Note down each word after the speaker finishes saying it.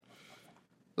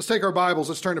Let's take our Bibles.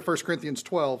 Let's turn to 1 Corinthians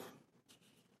 12.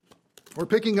 We're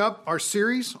picking up our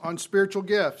series on spiritual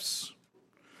gifts.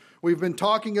 We've been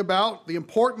talking about the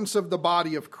importance of the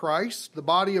body of Christ. The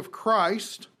body of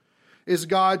Christ is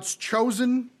God's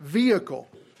chosen vehicle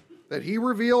that he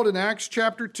revealed in Acts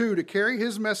chapter 2 to carry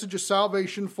his message of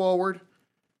salvation forward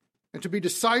and to be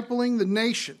discipling the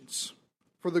nations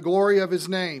for the glory of his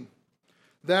name.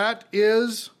 That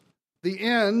is the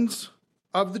ends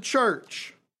of the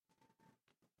church.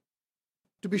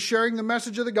 To be sharing the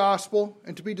message of the gospel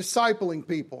and to be discipling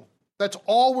people. That's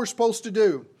all we're supposed to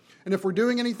do. And if we're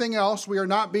doing anything else, we are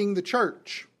not being the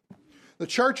church. The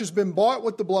church has been bought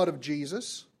with the blood of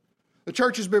Jesus. The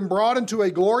church has been brought into a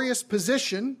glorious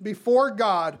position before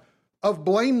God of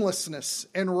blamelessness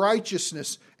and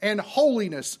righteousness and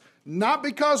holiness, not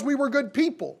because we were good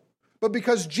people, but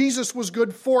because Jesus was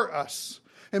good for us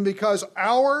and because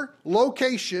our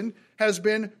location has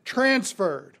been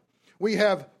transferred. We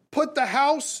have put the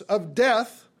house of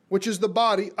death, which is the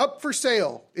body, up for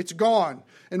sale. It's gone.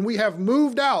 And we have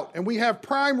moved out, and we have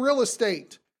prime real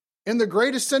estate in the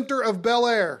greatest center of Bel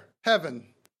Air, heaven.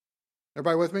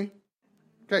 Everybody with me?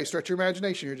 Okay, stretch your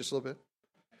imagination here just a little bit.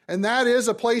 And that is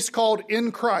a place called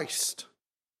In Christ.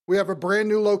 We have a brand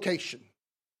new location.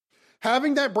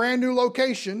 Having that brand new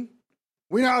location,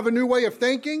 we now have a new way of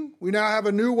thinking. We now have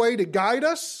a new way to guide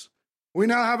us. We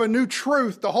now have a new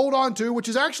truth to hold on to, which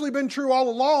has actually been true all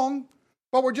along,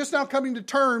 but we're just now coming to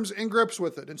terms and grips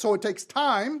with it. And so it takes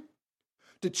time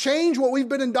to change what we've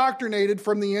been indoctrinated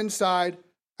from the inside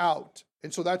out.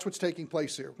 And so that's what's taking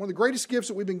place here. One of the greatest gifts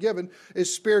that we've been given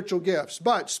is spiritual gifts.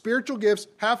 But spiritual gifts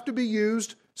have to be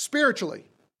used spiritually.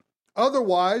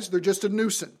 Otherwise, they're just a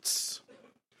nuisance.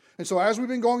 And so as we've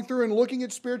been going through and looking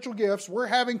at spiritual gifts, we're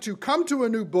having to come to a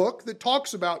new book that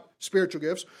talks about spiritual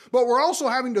gifts, but we're also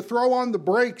having to throw on the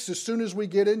brakes as soon as we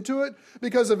get into it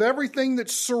because of everything that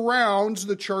surrounds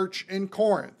the church in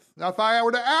Corinth. Now, if I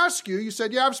were to ask you, you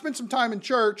said, yeah, I've spent some time in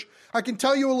church, I can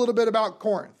tell you a little bit about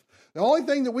Corinth. The only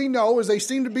thing that we know is they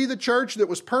seem to be the church that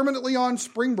was permanently on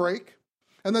spring break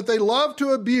and that they love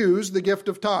to abuse the gift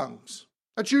of tongues.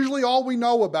 That's usually all we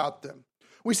know about them.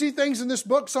 We see things in this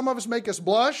book, some of us make us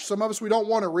blush, some of us we don't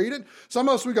want to read it, some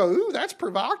of us we go, ooh, that's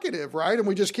provocative, right? And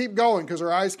we just keep going because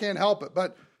our eyes can't help it.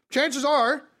 But chances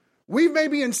are, we've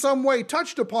maybe in some way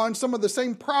touched upon some of the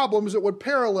same problems that would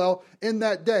parallel in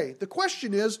that day. The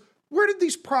question is, where did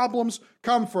these problems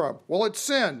come from? Well, it's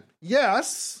sin,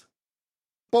 yes,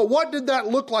 but what did that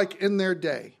look like in their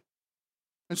day?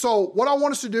 And so what I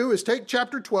want us to do is take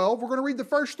chapter 12, we're going to read the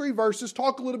first 3 verses,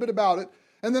 talk a little bit about it,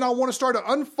 and then I want to start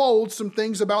to unfold some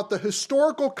things about the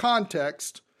historical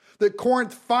context that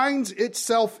Corinth finds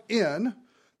itself in,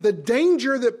 the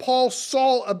danger that Paul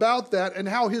saw about that, and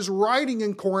how his writing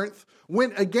in Corinth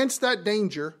went against that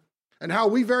danger, and how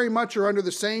we very much are under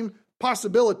the same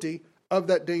possibility of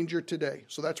that danger today.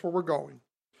 So that's where we're going.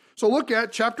 So look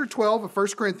at chapter 12 of 1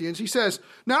 Corinthians. He says,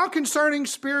 now concerning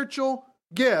spiritual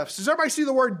gifts. Does everybody see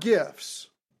the word gifts?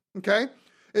 Okay.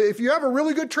 If you have a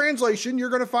really good translation, you're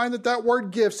going to find that that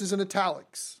word gifts is in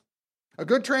italics. A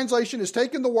good translation has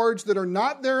taken the words that are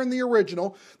not there in the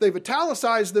original, they've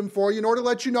italicized them for you in order to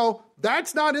let you know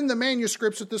that's not in the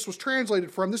manuscripts that this was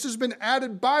translated from. This has been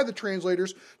added by the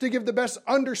translators to give the best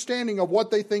understanding of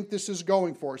what they think this is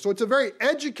going for. So it's a very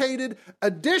educated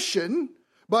addition,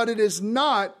 but it is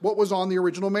not what was on the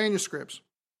original manuscripts.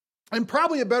 And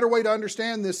probably a better way to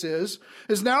understand this is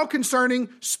now concerning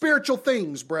spiritual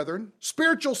things, brethren,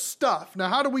 spiritual stuff. Now,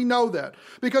 how do we know that?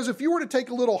 Because if you were to take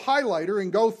a little highlighter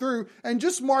and go through and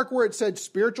just mark where it said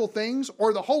spiritual things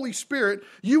or the Holy Spirit,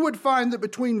 you would find that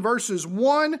between verses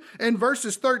 1 and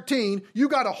verses 13, you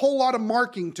got a whole lot of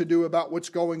marking to do about what's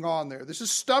going on there. This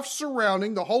is stuff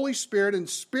surrounding the Holy Spirit and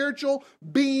spiritual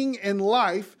being and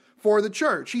life for the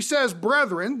church. He says,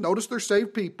 brethren, notice they're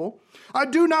saved people, I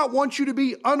do not want you to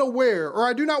be unaware, or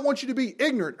I do not want you to be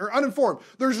ignorant or uninformed.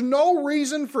 There's no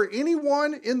reason for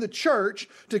anyone in the church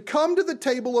to come to the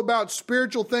table about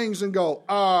spiritual things and go,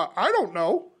 I don't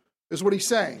know, is what he's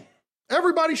saying.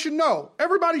 Everybody should know.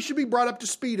 Everybody should be brought up to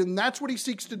speed, and that's what he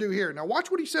seeks to do here. Now watch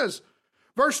what he says.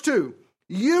 Verse 2,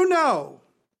 you know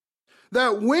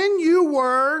that when you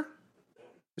were,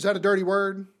 is that a dirty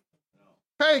word?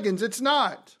 Pagans, it's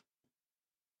not.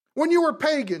 When you were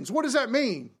pagans, what does that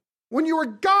mean? When you were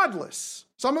godless.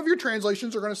 Some of your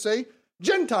translations are going to say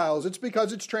Gentiles. It's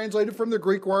because it's translated from the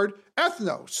Greek word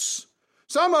ethnos.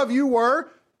 Some of you were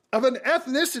of an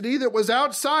ethnicity that was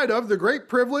outside of the great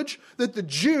privilege that the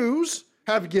Jews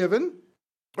have given,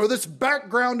 or this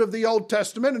background of the Old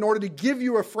Testament in order to give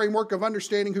you a framework of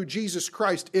understanding who Jesus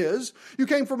Christ is. You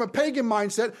came from a pagan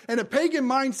mindset, and a pagan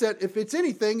mindset, if it's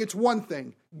anything, it's one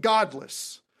thing,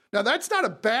 godless. Now, that's not a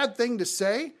bad thing to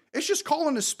say. It's just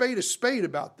calling a spade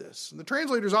about this. And the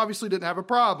translators obviously didn't have a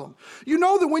problem. You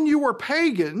know that when you were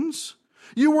pagans,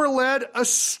 you were led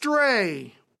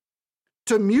astray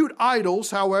to mute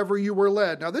idols, however you were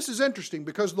led. Now, this is interesting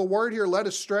because the word here, led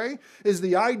astray, is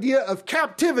the idea of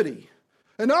captivity.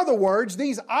 In other words,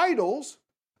 these idols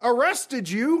arrested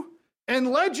you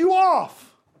and led you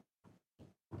off.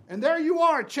 And there you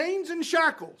are, chains and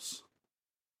shackles,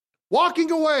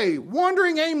 walking away,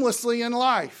 wandering aimlessly in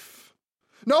life.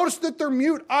 Notice that they're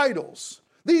mute idols.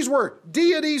 These were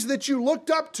deities that you looked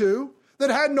up to that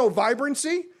had no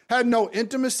vibrancy, had no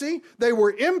intimacy. They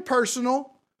were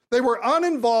impersonal, they were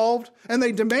uninvolved, and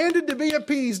they demanded to be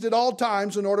appeased at all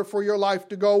times in order for your life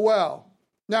to go well.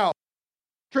 Now,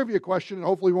 trivia question, and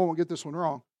hopefully we won't get this one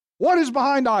wrong. What is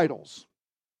behind idols?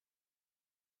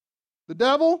 The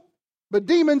devil, but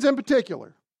demons in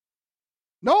particular.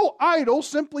 No idol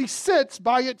simply sits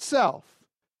by itself.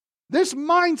 This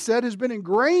mindset has been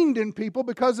ingrained in people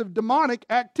because of demonic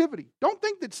activity. Don't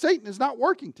think that Satan is not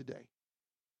working today.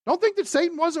 Don't think that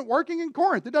Satan wasn't working in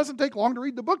Corinth. It doesn't take long to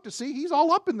read the book to see he's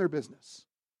all up in their business.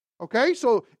 Okay,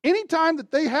 so anytime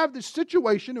that they have this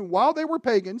situation, and while they were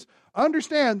pagans,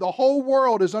 understand the whole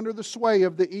world is under the sway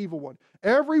of the evil one.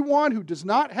 Everyone who does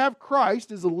not have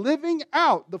Christ is living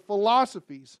out the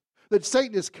philosophies that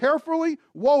Satan is carefully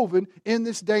woven in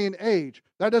this day and age.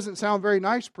 That doesn't sound very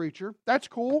nice, preacher. That's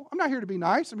cool. I'm not here to be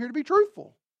nice. I'm here to be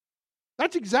truthful.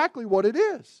 That's exactly what it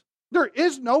is. There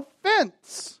is no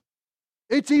fence.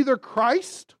 It's either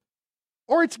Christ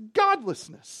or it's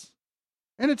godlessness.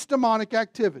 And it's demonic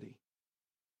activity.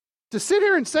 To sit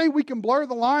here and say we can blur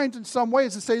the lines in some way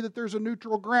is to say that there's a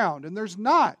neutral ground, and there's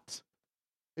not.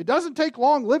 It doesn't take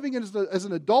long living as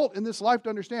an adult in this life to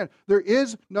understand there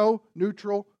is no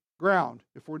neutral ground.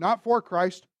 If we're not for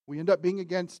Christ, we end up being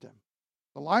against Him.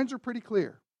 The lines are pretty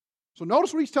clear. So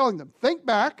notice what he's telling them. Think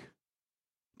back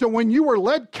to when you were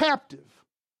led captive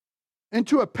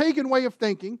into a pagan way of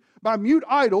thinking by mute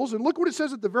idols, and look what it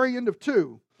says at the very end of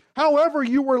 2. However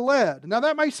you were led. Now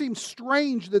that may seem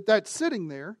strange that that's sitting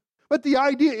there, but the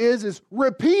idea is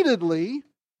repeatedly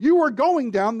you were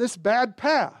going down this bad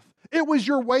path. It was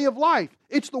your way of life.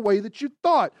 It's the way that you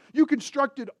thought. You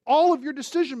constructed all of your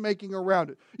decision making around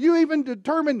it. You even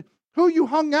determined who you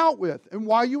hung out with and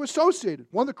why you associated.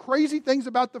 One of the crazy things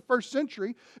about the first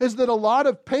century is that a lot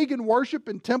of pagan worship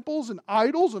and temples and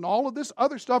idols and all of this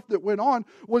other stuff that went on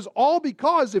was all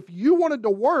because if you wanted to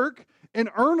work and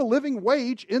earn a living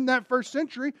wage in that first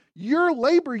century, your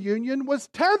labor union was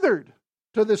tethered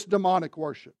to this demonic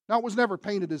worship. Now, it was never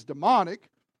painted as demonic.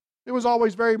 It was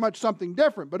always very much something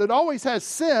different, but it always has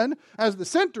sin as the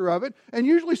center of it, and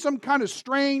usually some kind of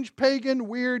strange, pagan,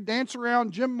 weird, dance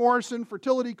around, Jim Morrison,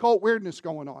 fertility cult weirdness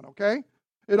going on, okay?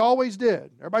 It always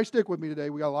did. Everybody stick with me today.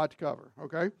 We got a lot to cover,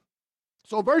 okay?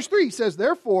 So verse 3 says,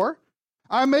 therefore,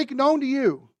 I make known to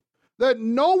you that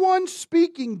no one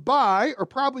speaking by, or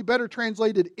probably better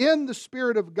translated, in the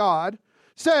Spirit of God,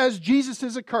 says Jesus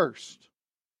is accursed.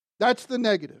 That's the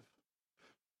negative.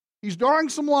 He's drawing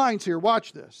some lines here.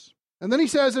 Watch this. And then he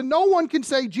says, and no one can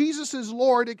say Jesus is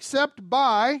Lord except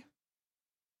by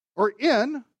or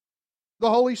in the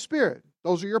Holy Spirit.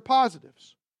 Those are your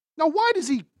positives. Now, why does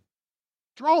he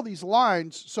draw these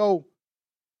lines so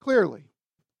clearly?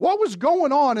 What was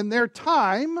going on in their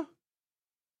time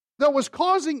that was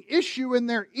causing issue in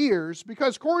their ears?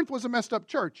 Because Corinth was a messed up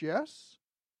church, yes?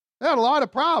 They had a lot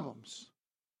of problems.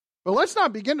 But let's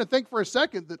not begin to think for a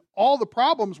second that all the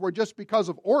problems were just because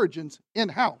of origins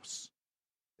in-house.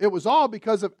 It was all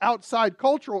because of outside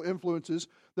cultural influences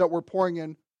that were pouring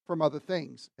in from other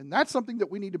things. And that's something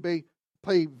that we need to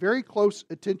pay very close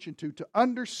attention to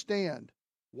understand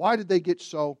why did they get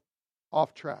so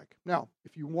off track. Now,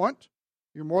 if you want,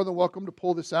 you're more than welcome to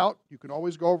pull this out. You can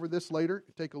always go over this later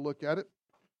and take a look at it.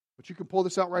 But you can pull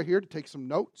this out right here to take some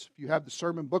notes. If you have the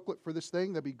sermon booklet for this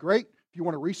thing, that'd be great. If you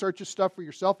want to research this stuff for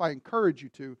yourself, I encourage you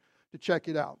to check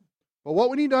it out. But what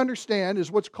we need to understand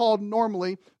is what's called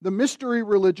normally the mystery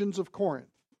religions of Corinth.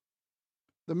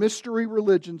 The mystery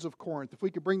religions of Corinth. If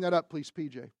we could bring that up, please,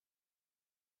 PJ.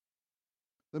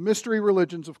 The mystery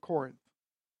religions of Corinth.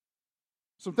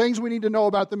 Some things we need to know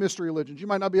about the mystery religions. You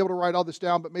might not be able to write all this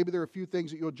down, but maybe there are a few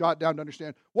things that you'll jot down to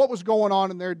understand what was going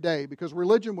on in their day, because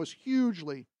religion was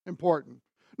hugely important.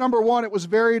 Number one, it was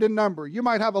varied in number. You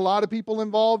might have a lot of people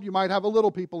involved, you might have a little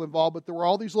people involved, but there were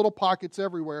all these little pockets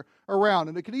everywhere around.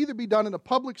 And it could either be done in a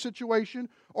public situation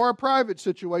or a private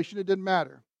situation. It didn't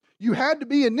matter. You had to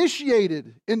be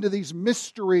initiated into these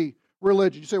mystery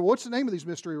religions. You say, well, what's the name of these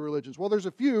mystery religions? Well, there's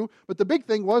a few, but the big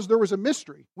thing was there was a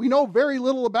mystery. We know very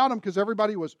little about them because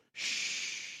everybody was,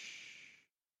 shh,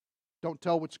 don't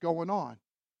tell what's going on.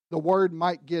 the word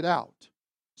might get out.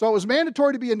 So it was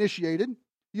mandatory to be initiated.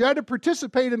 You had to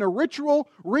participate in a ritual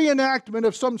reenactment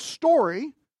of some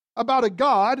story about a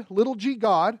god, little g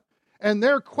God, and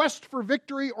their quest for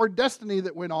victory or destiny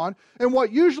that went on. And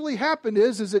what usually happened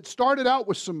is it started out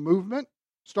with some movement,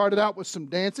 started out with some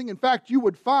dancing. In fact, you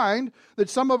would find that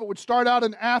some of it would start out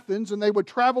in Athens and they would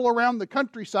travel around the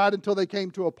countryside until they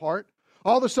came to a part.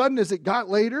 All of a sudden, as it got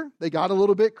later, they got a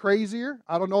little bit crazier.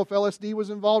 I don't know if LSD was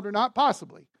involved or not,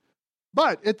 possibly.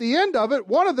 But at the end of it,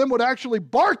 one of them would actually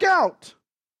bark out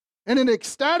in an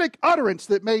ecstatic utterance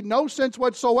that made no sense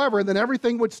whatsoever, and then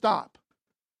everything would stop.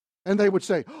 And they would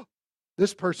say, oh,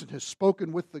 this person has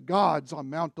spoken with the gods on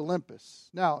Mount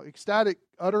Olympus. Now, ecstatic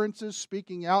utterances,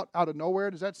 speaking out of nowhere,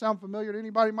 does that sound familiar to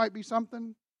anybody? Might be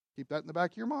something. Keep that in the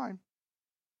back of your mind.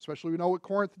 Especially we know what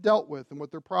Corinth dealt with and what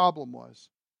their problem was.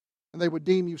 And they would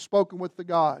deem you've spoken with the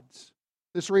gods.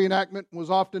 This reenactment was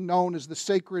often known as the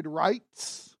sacred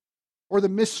rites or the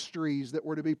mysteries that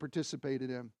were to be participated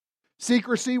in.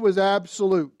 Secrecy was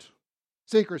absolute.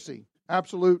 Secrecy.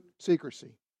 Absolute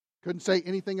secrecy. Couldn't say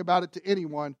anything about it to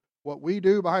anyone. What we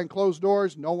do behind closed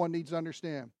doors, no one needs to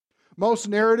understand. Most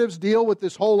narratives deal with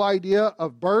this whole idea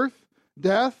of birth,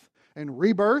 death, and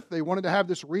rebirth. They wanted to have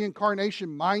this reincarnation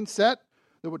mindset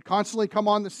that would constantly come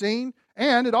on the scene.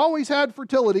 And it always had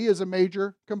fertility as a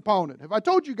major component. Have I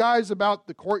told you guys about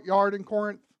the courtyard in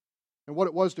Corinth and what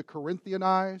it was to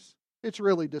Corinthianize? It's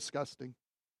really disgusting.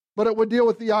 But it would deal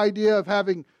with the idea of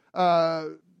having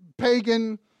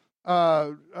pagan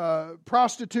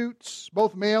prostitutes,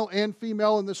 both male and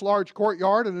female, in this large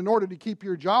courtyard. And in order to keep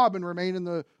your job and remain in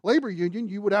the labor union,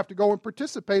 you would have to go and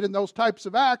participate in those types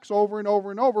of acts over and over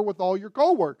and over with all your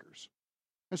co-workers.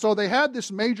 And so they had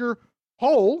this major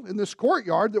hole in this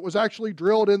courtyard that was actually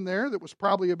drilled in there that was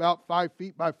probably about 5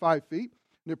 feet by 5 feet.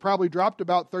 And it probably dropped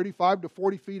about 35 to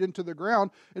 40 feet into the ground.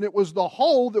 And it was the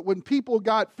hole that when people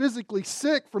got physically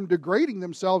sick from degrading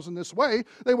themselves in this way,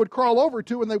 they would crawl over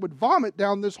to and they would vomit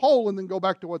down this hole and then go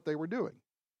back to what they were doing.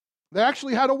 They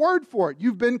actually had a word for it.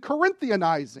 You've been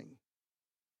Corinthianizing.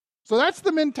 So that's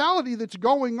the mentality that's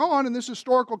going on in this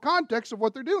historical context of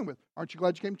what they're dealing with. Aren't you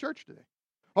glad you came to church today?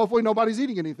 Hopefully nobody's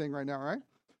eating anything right now, right?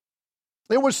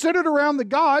 It was centered around the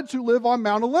gods who live on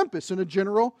Mount Olympus in a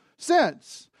general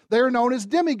sense. They are known as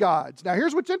demigods. Now,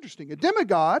 here's what's interesting. A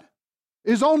demigod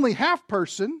is only half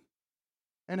person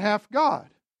and half God.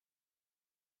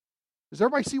 Does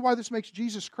everybody see why this makes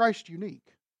Jesus Christ unique?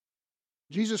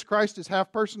 Jesus Christ is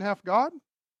half person, half God?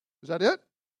 Is that it?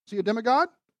 Is he a demigod?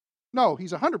 No,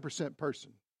 he's 100%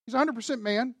 person. He's 100%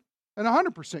 man and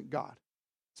 100% God.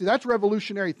 See, that's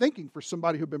revolutionary thinking for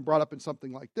somebody who'd been brought up in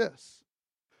something like this.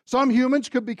 Some humans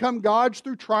could become gods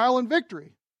through trial and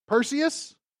victory.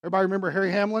 Perseus, everybody remember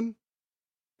Harry Hamlin?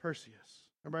 Perseus.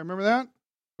 Everybody remember that?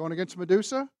 Going against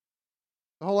Medusa?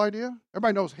 The whole idea?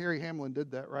 Everybody knows Harry Hamlin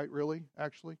did that, right? Really?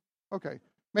 Actually? Okay.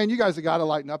 Man, you guys have got to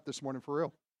lighten up this morning for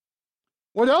real.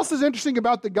 What else is interesting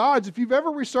about the gods, if you've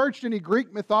ever researched any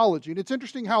Greek mythology, and it's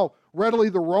interesting how readily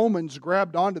the Romans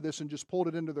grabbed onto this and just pulled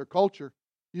it into their culture,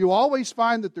 you always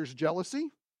find that there's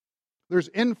jealousy, there's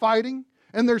infighting,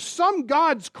 and there's some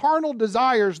gods' carnal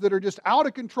desires that are just out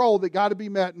of control that got to be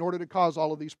met in order to cause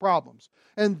all of these problems.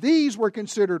 And these were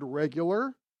considered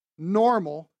regular,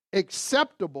 normal,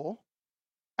 acceptable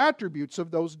attributes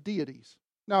of those deities.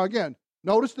 Now again,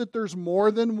 notice that there's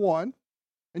more than one,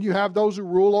 and you have those who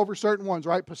rule over certain ones,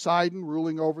 right? Poseidon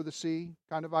ruling over the sea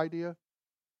kind of idea.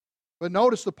 But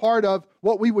notice the part of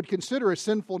what we would consider a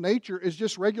sinful nature is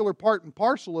just regular part and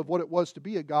parcel of what it was to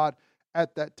be a god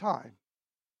at that time.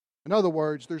 In other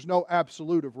words, there's no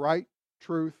absolute of right,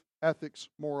 truth, ethics,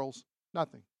 morals,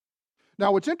 nothing.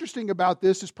 Now, what's interesting about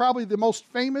this is probably the most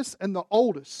famous and the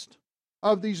oldest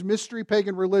of these mystery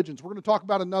pagan religions. We're going to talk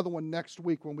about another one next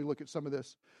week when we look at some of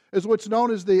this. Is what's known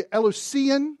as the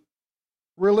Eleusinian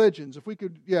religions. If we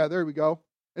could, yeah, there we go.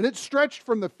 And it stretched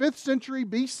from the 5th century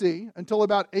BC until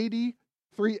about AD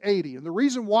 380. And the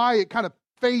reason why it kind of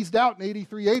phased out in AD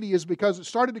 380 is because it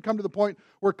started to come to the point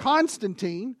where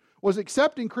Constantine was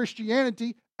accepting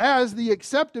Christianity as the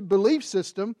accepted belief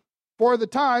system for the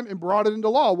time and brought it into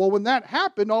law. Well, when that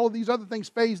happened, all of these other things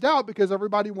phased out because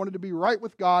everybody wanted to be right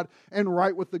with God and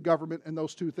right with the government, and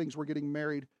those two things were getting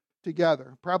married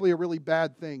together. Probably a really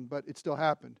bad thing, but it still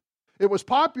happened. It was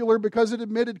popular because it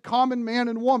admitted common man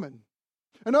and woman.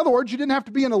 In other words, you didn't have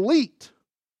to be an elite.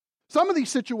 Some of these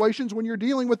situations, when you're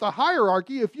dealing with a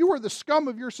hierarchy, if you were the scum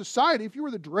of your society, if you were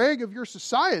the drag of your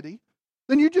society,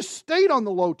 then you just stayed on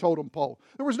the low totem pole.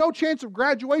 There was no chance of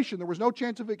graduation. There was no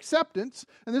chance of acceptance,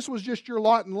 and this was just your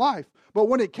lot in life. But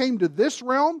when it came to this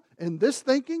realm and this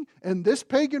thinking and this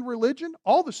pagan religion,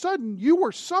 all of a sudden you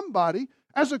were somebody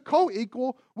as a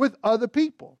co-equal with other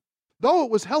people. Though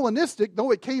it was Hellenistic,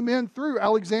 though it came in through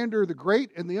Alexander the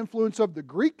Great and the influence of the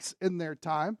Greeks in their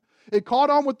time, it caught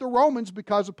on with the Romans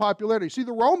because of popularity. See,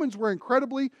 the Romans were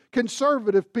incredibly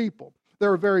conservative people.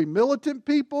 They're a very militant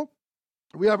people.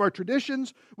 We have our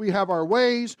traditions, we have our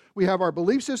ways, we have our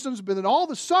belief systems, but then all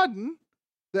of a sudden,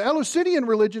 the Eleusinian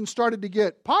religion started to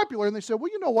get popular, and they said,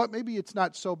 well, you know what, maybe it's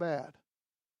not so bad.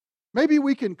 Maybe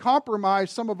we can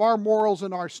compromise some of our morals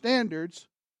and our standards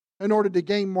in order to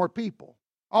gain more people.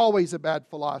 Always a bad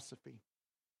philosophy.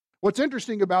 What's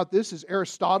interesting about this is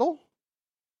Aristotle,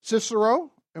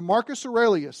 Cicero, and Marcus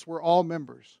Aurelius were all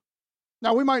members.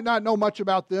 Now, we might not know much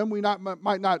about them. We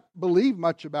might not believe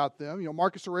much about them. You know,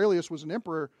 Marcus Aurelius was an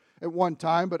emperor at one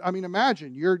time, but I mean,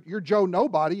 imagine you're Joe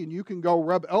Nobody and you can go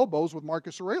rub elbows with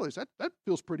Marcus Aurelius. That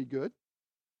feels pretty good.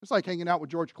 It's like hanging out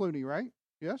with George Clooney, right?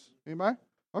 Yes? Anybody?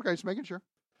 Okay, just making sure.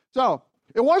 So,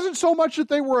 it wasn't so much that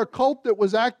they were a cult that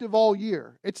was active all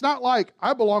year. It's not like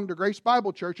I belong to Grace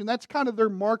Bible Church and that's kind of their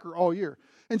marker all year.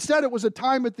 Instead, it was a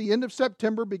time at the end of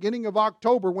September, beginning of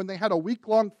October, when they had a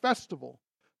week-long festival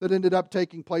that ended up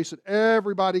taking place, and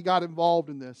everybody got involved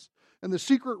in this. And the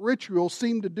secret ritual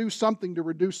seemed to do something to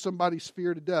reduce somebody's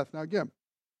fear to death. Now again,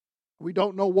 we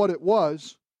don't know what it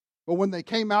was, but when they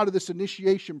came out of this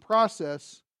initiation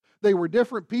process, they were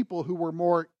different people who were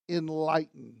more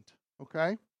enlightened.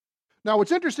 Okay? Now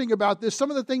what's interesting about this,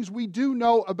 some of the things we do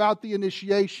know about the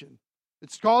initiation.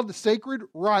 It's called the sacred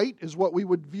rite, is what we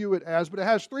would view it as, but it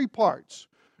has three parts.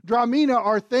 Dramina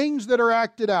are things that are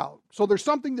acted out. So there's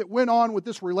something that went on with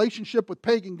this relationship with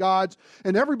pagan gods,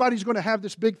 and everybody's going to have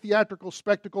this big theatrical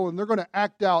spectacle, and they're going to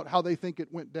act out how they think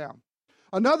it went down.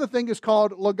 Another thing is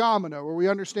called logomena, where we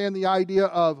understand the idea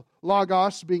of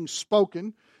logos being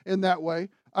spoken in that way.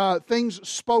 Things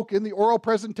spoken, the oral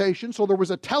presentation, so there was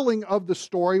a telling of the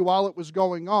story while it was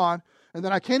going on, and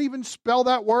then I can't even spell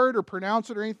that word or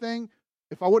pronounce it or anything.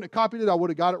 If I wouldn't have copied it, I would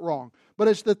have got it wrong. But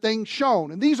it's the thing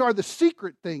shown. And these are the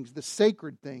secret things, the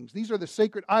sacred things. These are the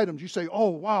sacred items. You say,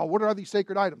 oh, wow, what are these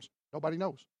sacred items? Nobody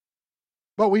knows.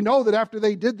 But we know that after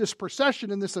they did this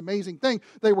procession and this amazing thing,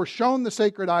 they were shown the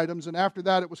sacred items, and after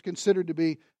that it was considered to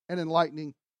be an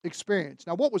enlightening experience.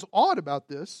 Now, what was odd about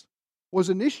this was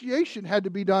initiation had to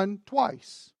be done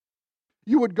twice.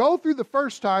 You would go through the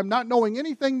first time not knowing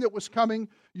anything that was coming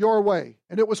your way,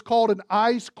 and it was called an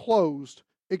eyes closed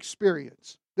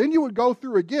experience. Then you would go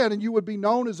through again and you would be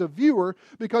known as a viewer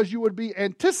because you would be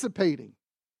anticipating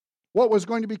what was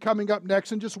going to be coming up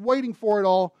next and just waiting for it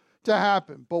all to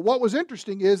happen. But what was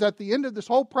interesting is at the end of this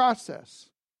whole process,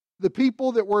 the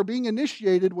people that were being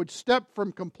initiated would step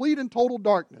from complete and total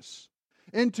darkness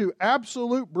into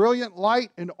absolute brilliant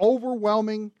light and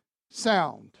overwhelming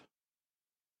sound.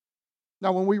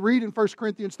 Now when we read in 1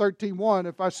 Corinthians 13:1,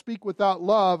 if I speak without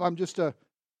love, I'm just a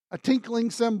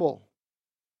tinkling cymbal.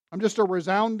 I'm just a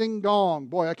resounding gong.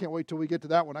 Boy, I can't wait till we get to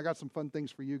that one. I got some fun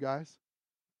things for you guys.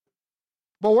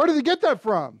 But where did they get that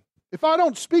from? If I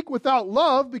don't speak without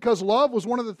love, because love was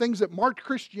one of the things that marked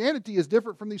Christianity as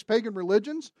different from these pagan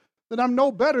religions, then I'm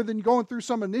no better than going through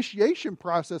some initiation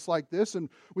process like this, and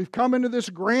we've come into this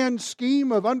grand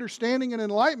scheme of understanding and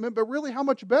enlightenment, but really how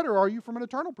much better are you from an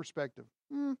eternal perspective?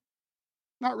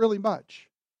 Not really much.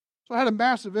 So it had a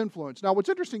massive influence. Now what's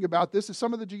interesting about this is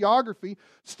some of the geography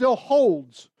still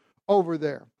holds over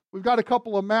there. We've got a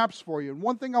couple of maps for you. And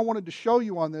one thing I wanted to show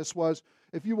you on this was,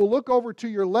 if you will look over to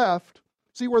your left,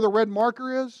 see where the red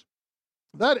marker is?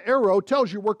 That arrow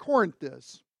tells you where Corinth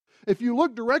is. If you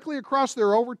look directly across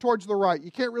there over towards the right,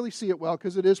 you can't really see it well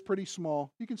because it is pretty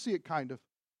small. You can see it kind of.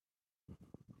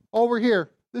 Over here,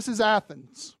 this is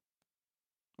Athens.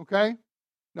 Okay?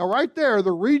 Now right there,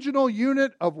 the regional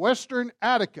unit of Western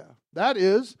Attica, that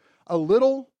is a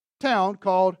little town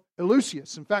called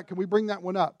Eleusis. In fact, can we bring that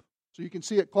one up so you can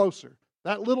see it closer?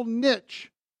 That little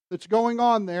niche that's going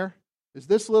on there is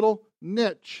this little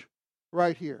niche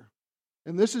right here.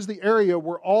 And this is the area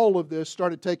where all of this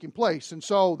started taking place. And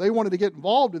so they wanted to get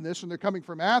involved in this, and they're coming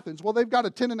from Athens. Well, they've got a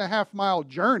 10.5-mile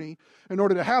journey in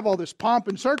order to have all this pomp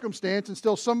and circumstance, and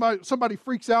still somebody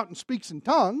freaks out and speaks in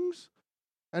tongues.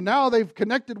 And now they've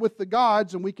connected with the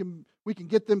gods, and we can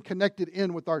get them connected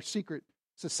in with our secret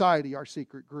society, our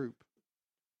secret group.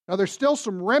 Now, there's still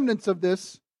some remnants of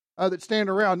this that stand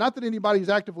around. Not that anybody's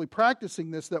actively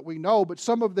practicing this that we know, but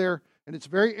some of their, and it's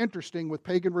very interesting with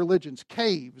pagan religions,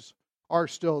 caves are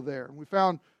still there. And we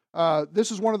found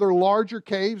this is one of their larger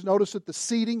caves. Notice that the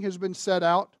seating has been set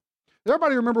out. Does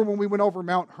everybody remember when we went over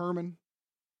Mount Hermon?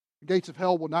 The gates of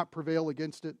hell will not prevail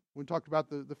against it. We talked about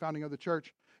the founding of the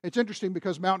church. It's interesting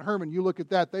because Mount Hermon, you look at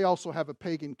that, they also have a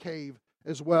pagan cave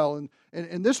as well.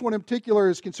 And this one in particular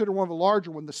is considered one of the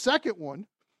larger ones. The second one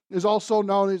is also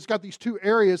known, it's got these two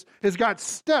areas, has got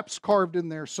steps carved in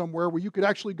there somewhere where you could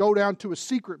actually go down to a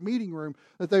secret meeting room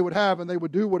that they would have, and they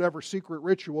would do whatever secret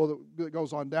ritual that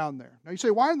goes on down there. Now you say,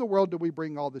 why in the world do we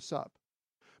bring all this up?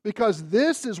 Because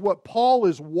this is what Paul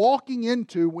is walking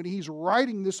into when he's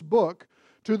writing this book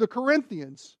to the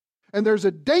Corinthians. And there's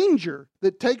a danger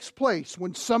that takes place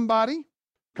when somebody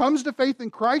comes to faith in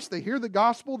Christ, they hear the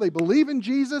gospel, they believe in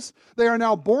Jesus, they are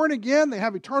now born again, they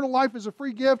have eternal life as a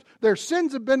free gift, their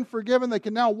sins have been forgiven, they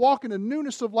can now walk in a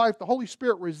newness of life, the Holy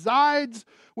Spirit resides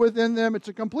within them, it's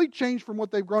a complete change from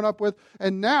what they've grown up with,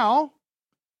 and now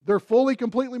they're fully,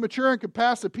 completely mature and can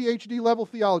pass a PhD level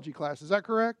theology class. Is that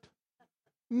correct?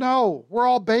 No, we're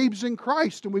all babes in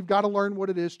Christ and we've got to learn what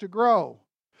it is to grow.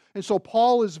 And so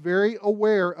Paul is very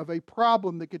aware of a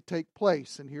problem that could take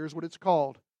place, and here's what it's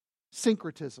called.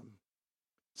 Syncretism.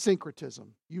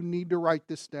 Syncretism. You need to write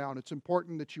this down. It's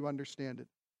important that you understand it.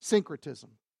 Syncretism.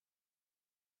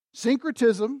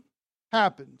 Syncretism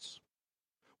happens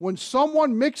when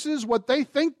someone mixes what they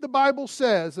think the Bible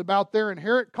says about their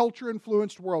inherent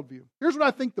culture-influenced worldview. Here's what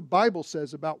I think the Bible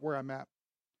says about where I'm at.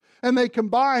 And they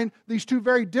combine these two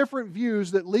very different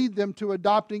views that lead them to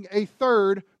adopting a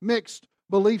third mixed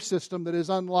belief system that is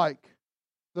unlike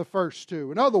the first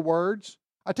two. In other words,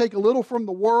 I take a little from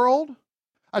the world,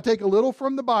 I take a little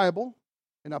from the Bible,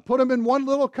 and I put them in one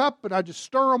little cup and I just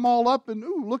stir them all up and,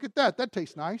 ooh, look at that, that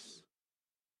tastes nice.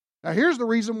 Now here's the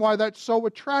reason why that's so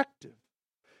attractive.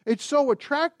 It's so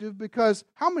attractive because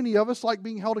how many of us like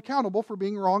being held accountable for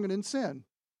being wrong and in sin?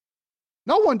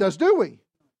 No one does, do we?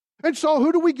 And so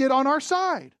who do we get on our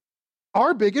side?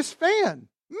 Our biggest fan,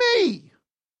 me.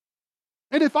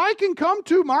 And if I can come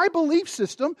to my belief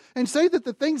system and say that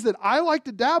the things that I like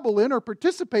to dabble in or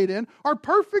participate in are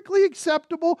perfectly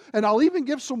acceptable, and I'll even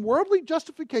give some worldly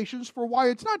justifications for why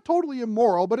it's not totally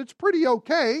immoral, but it's pretty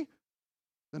okay,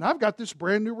 then I've got this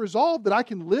brand new resolve that I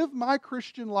can live my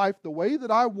Christian life the way that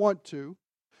I want to,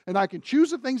 and I can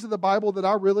choose the things of the Bible that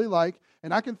I really like,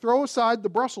 and I can throw aside the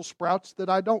Brussels sprouts that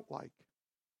I don't like.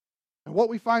 And what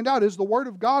we find out is the Word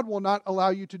of God will not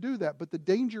allow you to do that. But the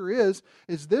danger is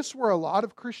this where a lot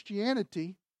of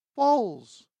Christianity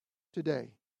falls today.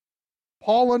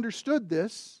 Paul understood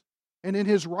this, and in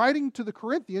his writing to the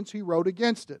Corinthians, he wrote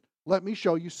against it. Let me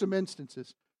show you some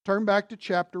instances. Turn back to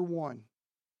chapter 1.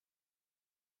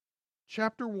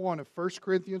 Chapter 1 of 1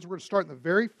 Corinthians, we're going to start in the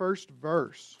very first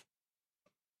verse.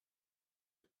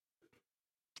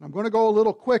 I'm going to go a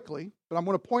little quickly, but I'm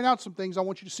going to point out some things. I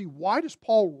want you to see, why does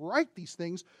Paul write these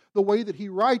things the way that he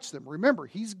writes them? Remember,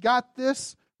 he's got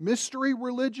this mystery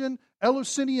religion,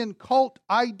 Eleusinian cult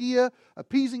idea,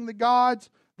 appeasing the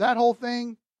gods, that whole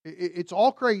thing. It's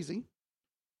all crazy.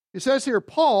 It says here,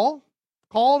 Paul,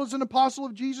 called as an apostle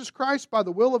of Jesus Christ by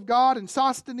the will of God, and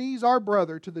Sosthenes, our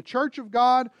brother, to the church of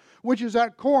God, which is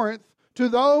at Corinth, to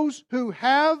those who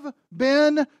have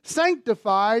been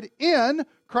sanctified in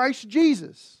Christ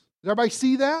Jesus. Does everybody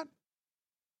see that?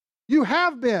 You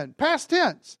have been, past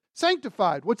tense,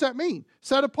 sanctified. What's that mean?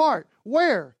 Set apart.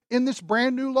 Where? In this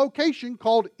brand new location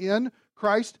called in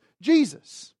Christ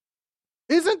Jesus.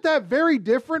 Isn't that very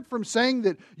different from saying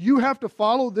that you have to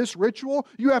follow this ritual,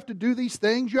 you have to do these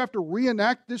things, you have to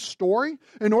reenact this story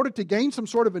in order to gain some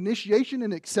sort of initiation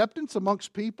and acceptance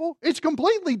amongst people? It's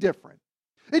completely different.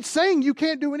 It's saying you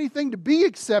can't do anything to be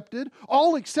accepted.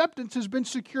 All acceptance has been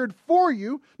secured for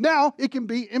you. Now it can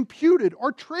be imputed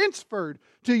or transferred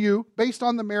to you based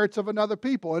on the merits of another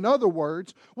people. In other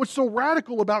words, what's so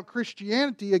radical about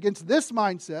Christianity against this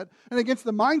mindset and against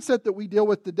the mindset that we deal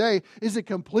with today is it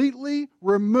completely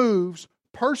removes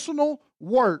personal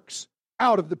works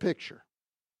out of the picture.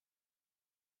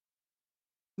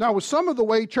 Now, with some of the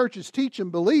way churches teach and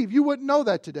believe, you wouldn't know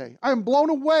that today. I am blown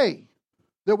away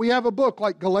that we have a book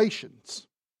like Galatians.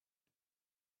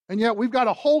 And yet we've got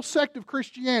a whole sect of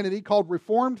Christianity called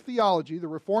Reformed Theology, the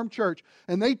Reformed Church,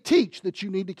 and they teach that you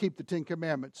need to keep the Ten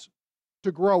Commandments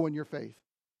to grow in your faith.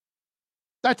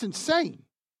 That's insane.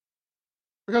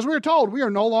 Because we are told we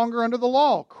are no longer under the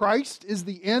law. Christ is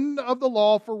the end of the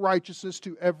law for righteousness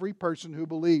to every person who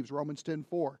believes, Romans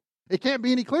 10:4. It can't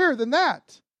be any clearer than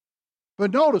that.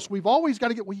 But notice, we've always got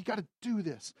to get, well, you got to do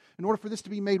this in order for this to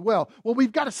be made well. Well,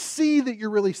 we've got to see that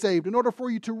you're really saved in order for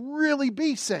you to really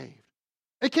be saved.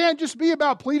 It can't just be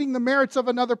about pleading the merits of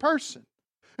another person.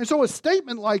 And so a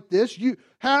statement like this, you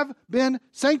have been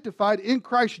sanctified in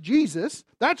Christ Jesus,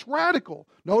 that's radical.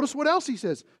 Notice what else he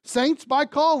says. Saints by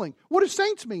calling. What does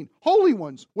saints mean? Holy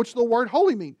ones. What's the word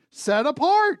holy mean? Set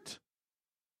apart.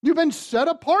 You've been set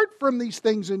apart from these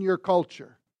things in your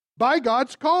culture. By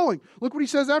God's calling. Look what he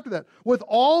says after that. With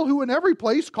all who in every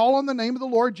place call on the name of the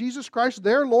Lord Jesus Christ,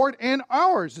 their Lord and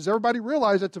ours. Does everybody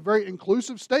realize that's a very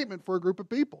inclusive statement for a group of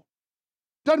people?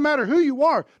 Doesn't matter who you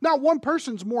are. Not one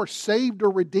person's more saved or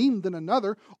redeemed than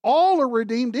another. All are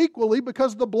redeemed equally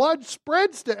because the blood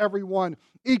spreads to everyone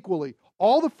equally.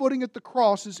 All the footing at the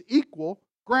cross is equal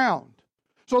ground.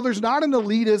 So there's not an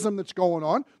elitism that's going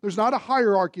on. There's not a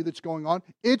hierarchy that's going on.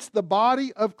 It's the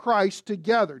body of Christ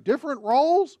together. Different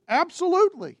roles?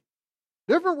 Absolutely.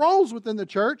 Different roles within the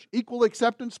church. Equal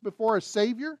acceptance before a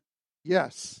Savior?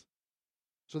 Yes.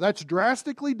 So that's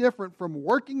drastically different from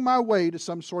working my way to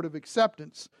some sort of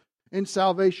acceptance in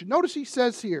salvation. Notice he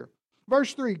says here,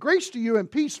 verse 3, grace to you and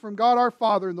peace from God our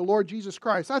Father and the Lord Jesus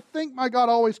Christ. I thank my God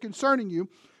always concerning you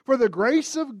for the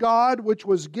grace of God which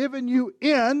was given you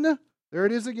in, there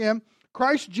it is again,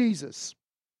 Christ Jesus,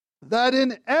 that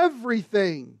in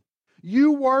everything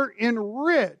you were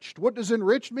enriched. What does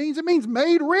enriched mean? It means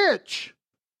made rich.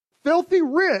 Filthy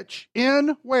rich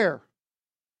in where?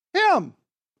 Him.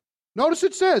 Notice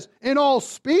it says, in all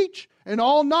speech and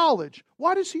all knowledge.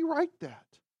 Why does he write that?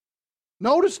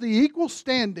 Notice the equal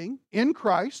standing in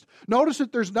Christ. Notice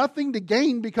that there's nothing to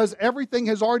gain because everything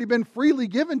has already been freely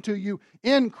given to you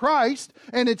in Christ.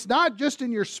 And it's not just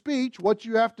in your speech, what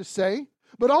you have to say,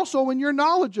 but also in your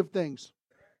knowledge of things.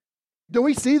 Do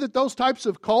we see that those types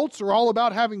of cults are all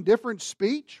about having different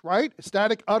speech, right?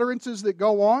 Static utterances that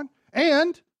go on,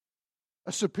 and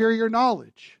a superior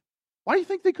knowledge. Why do you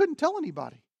think they couldn't tell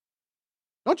anybody?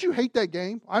 Don't you hate that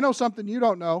game? I know something you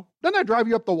don't know. Doesn't that drive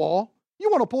you up the wall?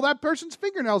 You want to pull that person's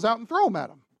fingernails out and throw them at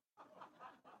them.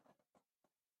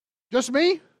 Just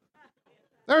me?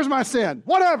 There's my sin.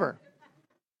 Whatever.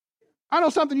 I know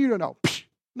something you don't know. Psh,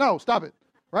 no, stop it.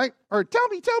 Right? Or tell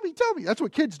me. That's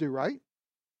what kids do, right?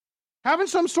 Having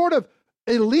some sort of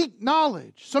elite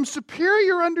knowledge, some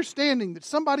superior understanding that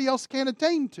somebody else can't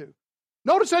attain to.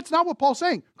 Notice that's not what Paul's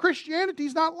saying.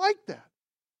 Christianity's not like that.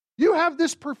 You have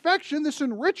this perfection, this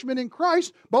enrichment in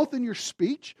Christ, both in your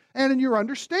speech and in your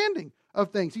understanding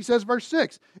of things. He says, verse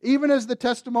 6, even as the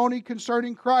testimony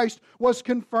concerning Christ was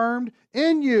confirmed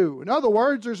in you. In other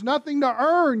words, there's nothing to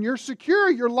earn. You're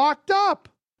secure. You're locked up.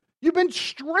 You've been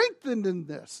strengthened in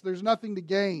this. There's nothing to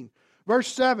gain. Verse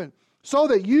 7, so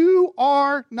that you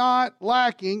are not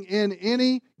lacking in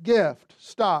any gift.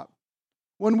 Stop.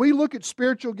 When we look at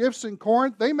spiritual gifts in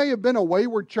Corinth, they may have been a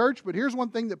wayward church, but here's one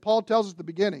thing that Paul tells us at the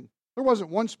beginning. There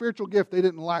wasn't one spiritual gift they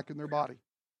didn't lack in their body.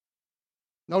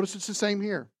 Notice it's the same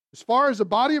here. As far as the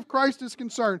body of Christ is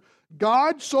concerned,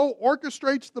 God so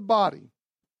orchestrates the body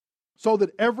so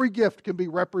that every gift can be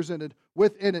represented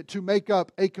within it to make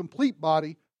up a complete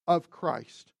body of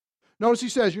Christ. Notice he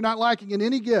says, you're not lacking in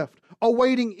any gift,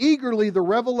 awaiting eagerly the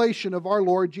revelation of our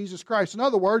Lord Jesus Christ. In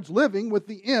other words, living with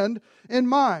the end in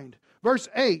mind. Verse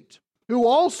 8, who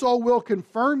also will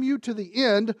confirm you to the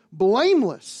end,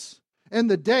 blameless in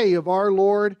the day of our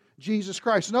Lord Jesus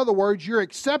Christ. In other words, your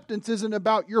acceptance isn't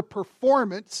about your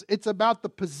performance, it's about the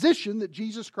position that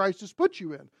Jesus Christ has put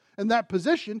you in. And that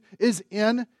position is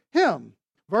in Him.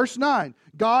 Verse 9,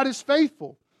 God is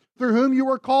faithful, through whom you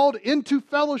were called into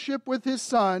fellowship with His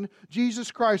Son,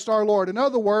 Jesus Christ our Lord. In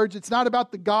other words, it's not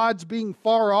about the gods being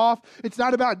far off. It's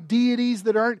not about deities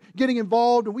that aren't getting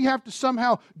involved, and we have to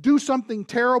somehow do something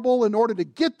terrible in order to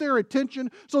get their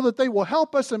attention so that they will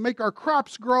help us and make our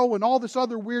crops grow and all this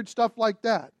other weird stuff like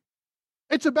that.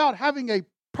 It's about having a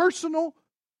personal,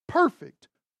 perfect,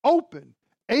 open,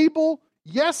 able,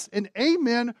 yes and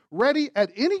amen, ready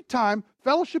at any time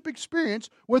fellowship experience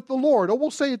with the Lord. Or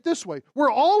we'll say it this way.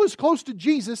 We're all as close to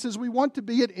Jesus as we want to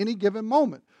be at any given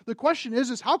moment. The question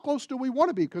is how close do we want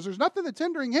to be? Because there's nothing that's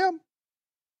hindering Him.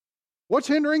 What's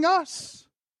hindering us?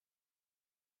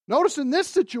 Notice in this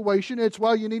situation, it's,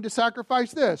 well, you need to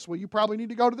sacrifice this. Well, you probably need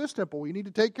to go to this temple. Well, you need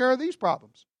to take care of these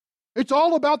problems. It's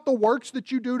all about the works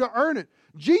that you do to earn it.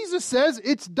 Jesus says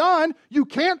it's done. You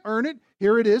can't earn it.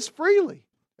 Here it is freely.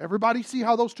 Everybody see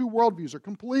how those two worldviews are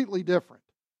completely different.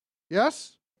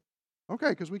 Yes?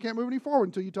 Okay, because we can't move any forward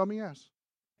until you tell me yes.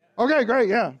 Okay, great,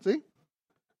 yeah. See?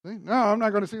 No, I'm not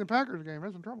going to see the Packers game.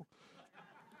 That's in trouble.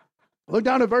 Look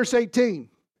down at verse 18.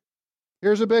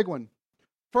 Here's a big one.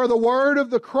 For the word of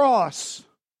the cross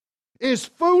is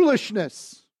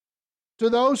foolishness to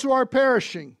those who are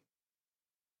perishing,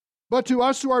 but to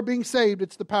us who are being saved,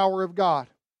 it's the power of God.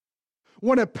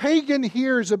 When a pagan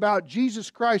hears about Jesus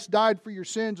Christ died for your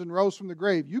sins and rose from the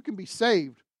grave, you can be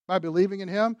saved by believing in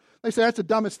Him. They say, that's the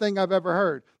dumbest thing I've ever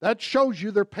heard. That shows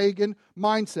you their pagan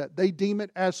mindset. They deem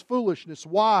it as foolishness.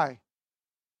 Why?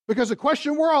 Because the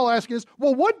question we're all asking is,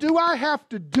 well, what do I have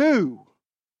to do?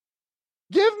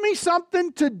 Give me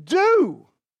something to do.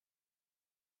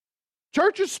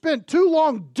 Churches spent too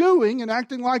long doing and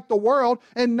acting like the world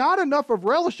and not enough of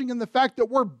relishing in the fact that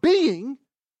we're being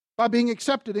by being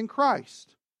accepted in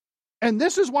Christ. And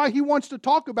this is why he wants to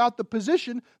talk about the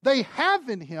position they have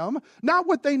in him, not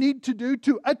what they need to do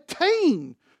to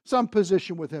attain some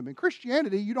position with him. In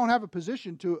Christianity, you don't have a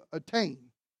position to attain.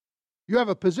 You have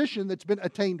a position that's been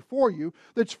attained for you,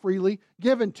 that's freely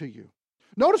given to you.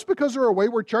 Notice because they're a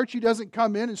wayward church, he doesn't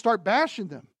come in and start bashing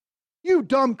them. You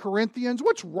dumb Corinthians,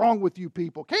 what's wrong with you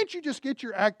people? Can't you just get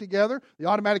your act together? The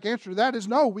automatic answer to that is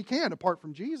no, we can't apart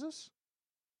from Jesus.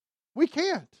 We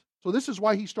can't. So this is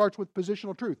why he starts with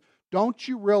positional truth. Don't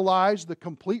you realize the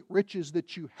complete riches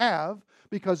that you have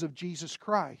because of Jesus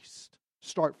Christ?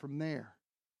 Start from there.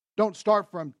 Don't start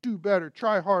from do better,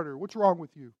 try harder. What's wrong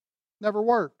with you? Never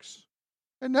works.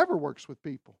 It never works with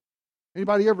people.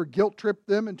 Anybody ever guilt trip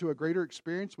them into a greater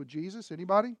experience with Jesus?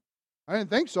 Anybody? I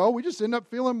didn't think so. We just end up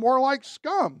feeling more like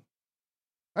scum.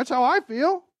 That's how I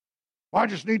feel. Well, I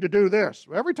just need to do this.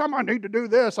 Every time I need to do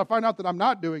this, I find out that I'm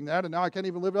not doing that, and now I can't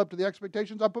even live up to the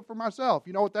expectations I put for myself.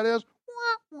 You know what that is?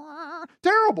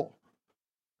 Terrible.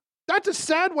 That's a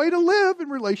sad way to live in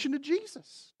relation to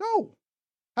Jesus. No.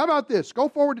 How about this? Go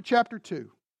forward to chapter 2.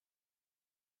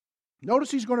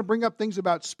 Notice he's going to bring up things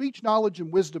about speech, knowledge,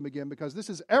 and wisdom again, because this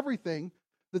is everything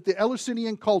that the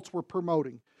Eleusinian cults were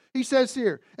promoting. He says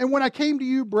here, and when I came to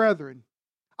you, brethren,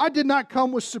 I did not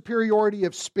come with superiority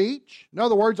of speech. In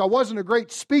other words, I wasn't a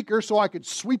great speaker so I could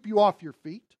sweep you off your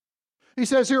feet. He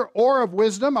says here, or of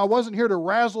wisdom. I wasn't here to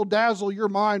razzle-dazzle your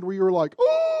mind where you were like,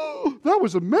 oh, that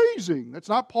was amazing. That's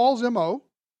not Paul's M.O.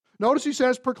 Notice he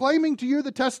says, proclaiming to you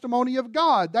the testimony of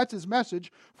God. That's his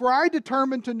message. For I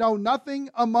determined to know nothing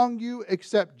among you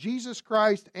except Jesus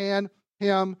Christ and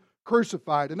Him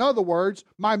crucified. In other words,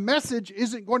 my message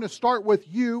isn't going to start with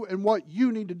you and what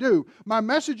you need to do. My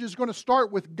message is going to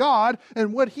start with God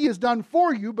and what He has done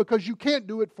for you because you can't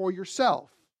do it for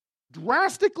yourself.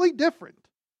 Drastically different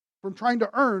from trying to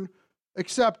earn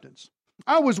acceptance.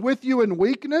 I was with you in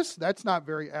weakness. That's not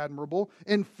very admirable.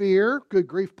 In fear. Good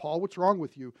grief, Paul. What's wrong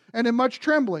with you? And in much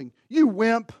trembling. You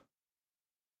wimp.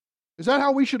 Is that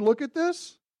how we should look at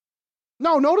this?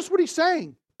 No, notice what he's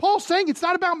saying. Paul's saying it's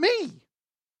not about me.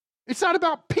 It's not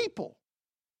about people.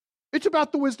 It's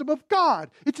about the wisdom of God.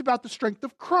 It's about the strength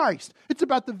of Christ. It's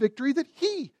about the victory that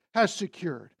He has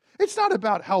secured. It's not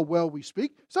about how well we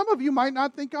speak. Some of you might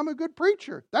not think I'm a good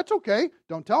preacher. That's okay.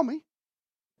 Don't tell me.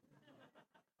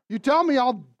 You tell me,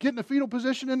 I'll get in a fetal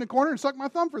position in the corner and suck my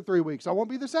thumb for 3 weeks. I won't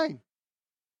be the same.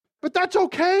 But that's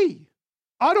okay.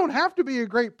 I don't have to be a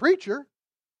great preacher.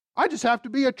 I just have to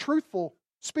be a truthful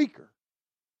speaker.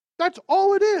 That's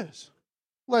all it is.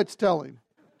 Let's tell him.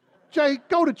 Jay,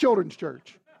 go to children's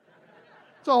church.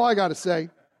 That's all I got to say.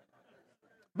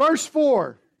 Verse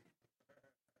 4.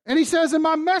 And he says, and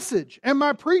my message and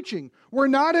my preaching were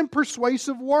not in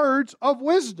persuasive words of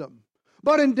wisdom,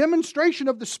 but in demonstration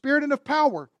of the Spirit and of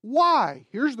power. Why?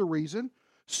 Here's the reason.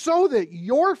 So that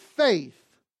your faith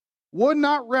would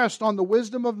not rest on the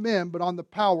wisdom of men, but on the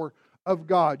power of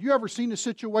God. You ever seen a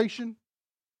situation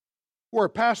where a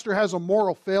pastor has a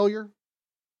moral failure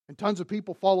and tons of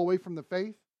people fall away from the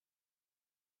faith?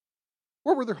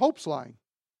 Where were their hopes lying?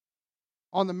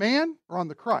 On the man or on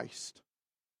the Christ?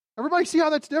 Everybody see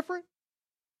how that's different?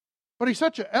 But he's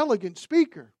such an elegant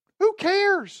speaker. Who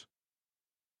cares?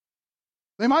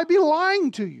 They might be lying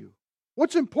to you.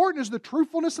 What's important is the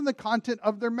truthfulness and the content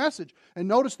of their message. And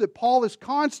notice that Paul is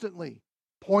constantly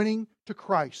pointing to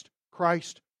Christ.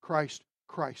 Christ, Christ,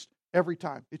 Christ. Every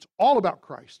time. It's all about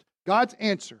Christ. God's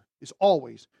answer is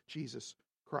always Jesus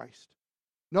Christ.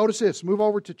 Notice this. Move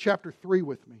over to chapter 3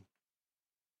 with me.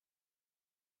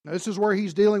 Now, this is where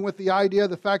he's dealing with the idea,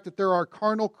 the fact that there are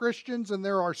carnal Christians and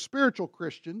there are spiritual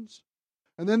Christians.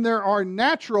 And then there are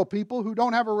natural people who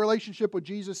don't have a relationship with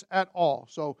Jesus at all.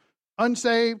 So,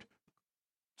 unsaved,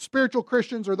 spiritual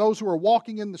Christians are those who are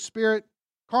walking in the Spirit.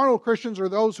 Carnal Christians are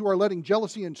those who are letting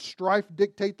jealousy and strife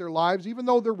dictate their lives, even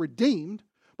though they're redeemed,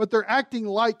 but they're acting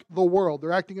like the world.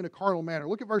 They're acting in a carnal manner.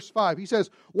 Look at verse 5. He says,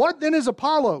 what then is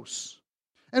Apollos?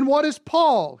 And what is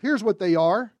Paul? Here's what they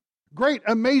are. Great,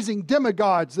 amazing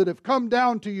demigods that have come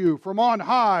down to you from on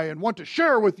high and want to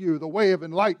share with you the way of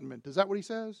enlightenment. Is that what he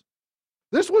says?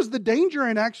 This was the danger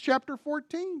in Acts chapter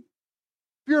 14.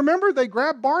 If you remember, they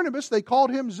grabbed Barnabas, they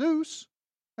called him Zeus,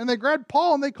 and they grabbed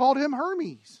Paul and they called him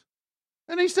Hermes.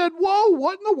 And he said, whoa,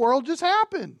 what in the world just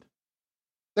happened?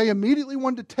 They immediately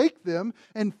wanted to take them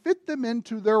and fit them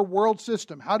into their world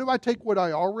system. How do I take what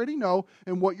I already know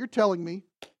and what you're telling me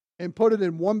and put it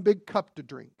in one big cup to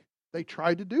drink? They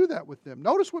tried to do that with them.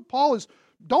 Notice what Paul is,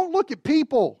 don't look at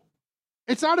people.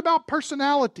 It's not about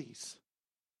personalities.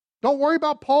 Don't worry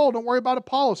about Paul. Don't worry about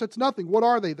Apollos. That's nothing. What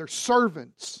are they? They're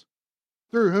servants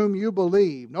through whom you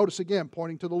believe. Notice again,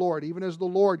 pointing to the Lord. Even as the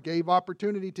Lord gave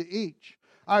opportunity to each.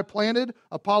 I planted,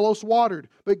 Apollos watered,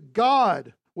 but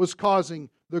God was causing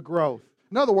the growth.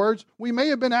 In other words, we may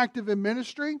have been active in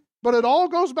ministry, but it all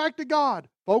goes back to God.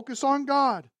 Focus on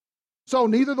God. So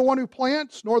neither the one who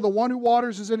plants nor the one who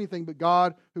waters is anything, but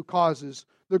God who causes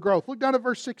the growth. Look down at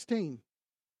verse 16.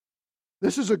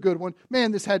 This is a good one.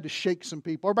 Man, this had to shake some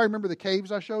people. Everybody remember the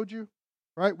caves I showed you?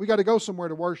 Right? We got to go somewhere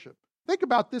to worship. Think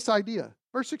about this idea.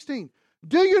 Verse 16.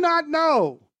 Do you not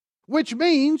know? Which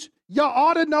means you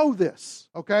ought to know this.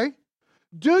 Okay?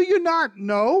 Do you not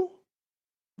know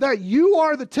that you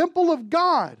are the temple of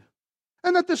God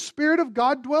and that the Spirit of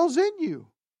God dwells in you?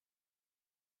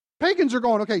 Pagans are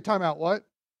going, okay, time out. What?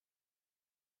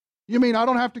 You mean I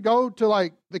don't have to go to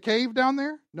like the cave down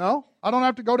there? No. I don't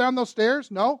have to go down those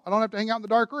stairs? No. I don't have to hang out in the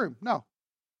dark room? No.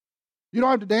 You don't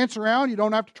have to dance around. You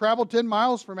don't have to travel 10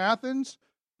 miles from Athens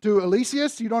to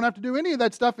Elysius. You don't have to do any of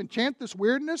that stuff and chant this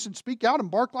weirdness and speak out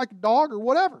and bark like a dog or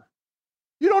whatever.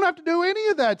 You don't have to do any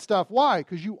of that stuff. Why?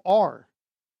 Because you are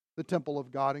the temple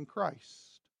of God in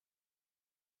Christ.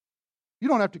 You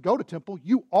don't have to go to temple.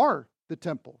 You are the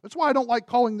temple. That's why I don't like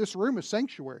calling this room a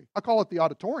sanctuary. I call it the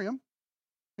auditorium.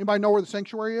 Anybody know where the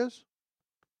sanctuary is?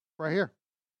 Right here.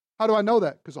 How do I know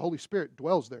that? Because the Holy Spirit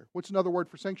dwells there. What's another word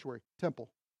for sanctuary? Temple.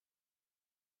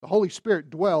 The Holy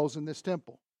Spirit dwells in this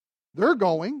temple. They're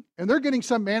going, and they're getting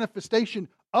some manifestation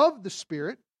of the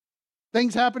Spirit.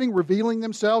 Things happening, revealing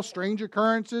themselves, strange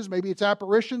occurrences, maybe it's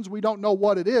apparitions, we don't know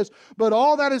what it is. But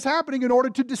all that is happening in order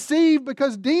to deceive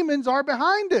because demons are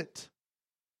behind it.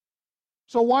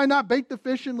 So why not bait the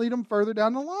fish and lead them further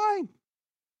down the line?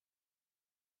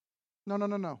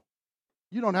 No.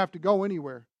 You don't have to go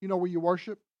anywhere. You know where you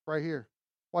worship? Right here.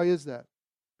 Why is that?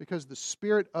 Because the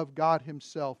Spirit of God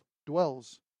Himself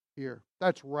dwells here.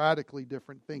 That's radically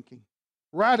different thinking.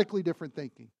 Radically different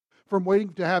thinking from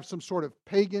waiting to have some sort of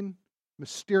pagan,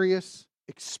 mysterious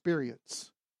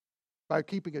experience by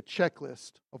keeping a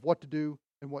checklist of what to do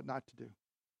and what not to do.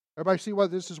 Everybody see why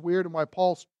this is weird and why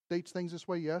Paul states things this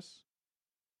way? Yes?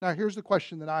 Now here's the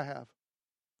question that I have.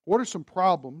 What are some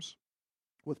problems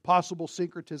with possible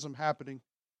syncretism happening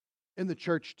in the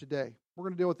church today? We're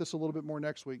going to deal with this a little bit more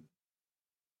next week.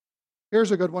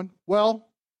 Here's a good one. Well,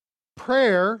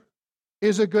 prayer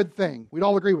is a good thing. We'd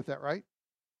all agree with that, right?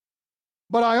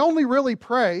 But I only really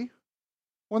pray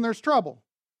when there's trouble.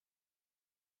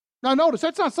 Now notice,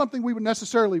 that's not something we would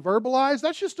necessarily verbalize.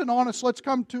 That's just an honest, let's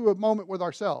come to a moment with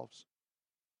ourselves.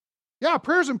 Yeah,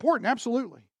 prayer is important,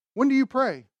 absolutely. When do you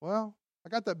pray? Well, I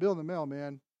got that bill in the mail,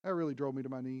 man. That really drove me to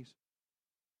my knees.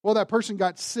 Well, that person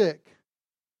got sick.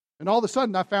 And all of a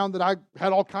sudden, I found that I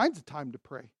had all kinds of time to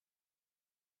pray.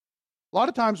 A lot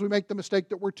of times we make the mistake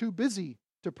that we're too busy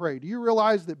to pray. Do you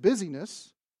realize that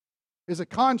busyness is a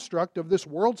construct of this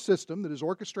world system that is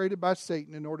orchestrated by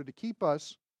Satan in order to keep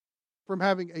us from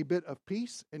having a bit of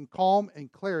peace and calm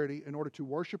and clarity in order to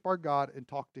worship our God and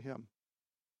talk to Him?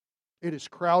 It is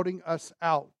crowding us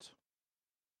out.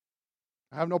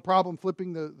 I have no problem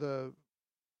flipping the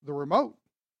remote,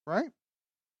 right?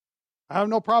 I have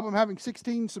no problem having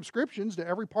 16 subscriptions to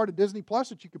every part of Disney Plus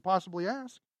that you could possibly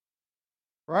ask.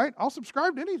 Right? I'll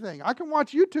subscribe to anything. I can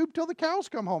watch YouTube till the cows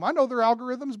come home. I know their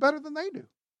algorithms better than they do.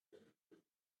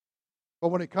 But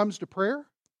when it comes to prayer,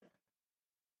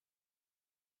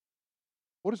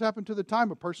 what has happened to the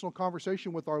time of personal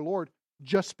conversation with our Lord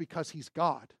just because He's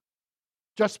God?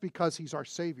 Just because He's our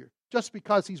Savior? Just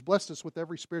because He's blessed us with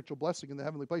every spiritual blessing in the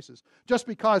heavenly places? Just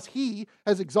because He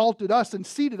has exalted us and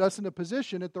seated us in a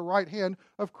position at the right hand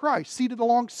of Christ, seated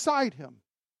alongside Him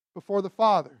before the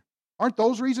Father? Aren't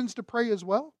those reasons to pray as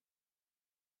well?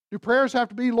 Do prayers have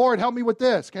to be, Lord, help me with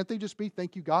this? Can't they just be,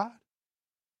 thank you, God?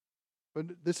 But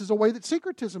this is a way that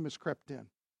syncretism has crept in.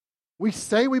 We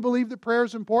say we believe that prayer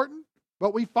is important,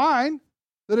 but we find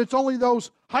that it's only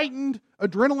those heightened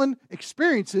adrenaline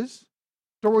experiences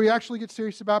to where we actually get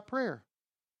serious about prayer.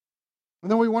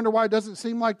 And then we wonder why it doesn't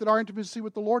seem like that our intimacy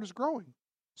with the Lord is growing.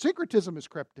 Syncretism has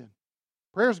crept in.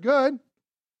 Prayer's good,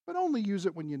 but only use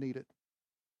it when you need it.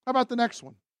 How about the next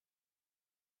one?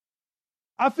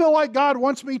 I feel like God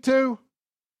wants me to.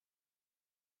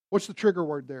 What's the trigger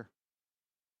word there?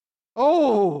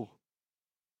 Oh,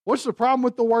 what's the problem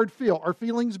with the word feel? Are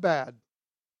feelings bad?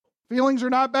 Feelings are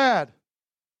not bad.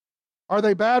 Are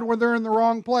they bad when they're in the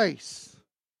wrong place?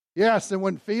 Yes, and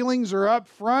when feelings are up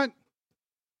front,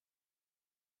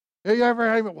 you ever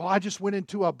have, well, I just went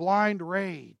into a blind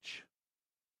rage.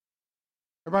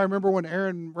 Everybody remember when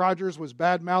Aaron Rodgers was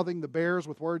bad-mouthing the Bears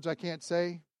with words I can't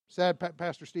say? Sad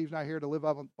Pastor Steve's not here to live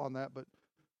up on that, but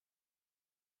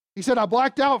He said, I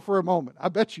blacked out for a moment. I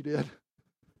bet you did.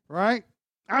 Right?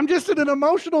 I'm just in an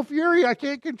emotional fury. I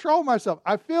can't control myself.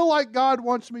 I feel like God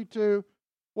wants me to.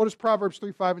 What does Proverbs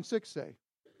 3, 5, and 6 say?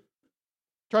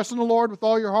 Trust in the Lord with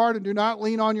all your heart and do not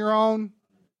lean on your own.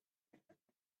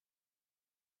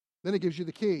 Then it gives you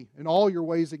the key. In all your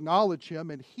ways acknowledge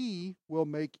Him, and He will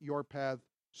make your path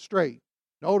straight.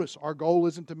 Notice, our goal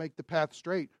isn't to make the path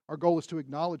straight. Our goal is to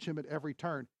acknowledge Him at every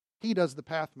turn. He does the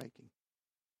path making.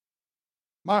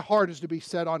 My heart is to be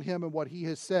set on Him and what He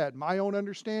has said. My own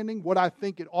understanding, what I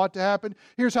think it ought to happen.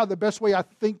 Here's how the best way I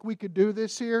think we could do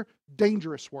this here.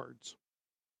 Dangerous words.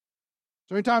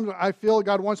 So anytime I feel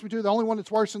God wants me to, the only one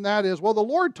that's worse than that is, well, the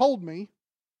Lord told me.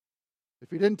 If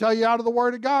He didn't tell you out of the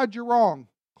Word of God, you're wrong.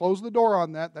 Close the door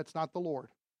on that. That's not the Lord.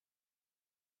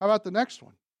 How about the next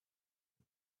one?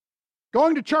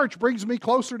 Going to church brings me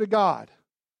closer to God.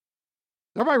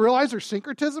 Does everybody realize there's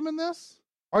syncretism in this?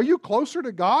 Are you closer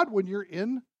to God when you're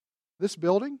in this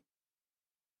building?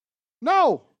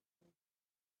 No.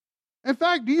 In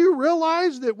fact, do you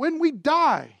realize that when we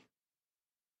die,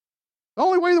 the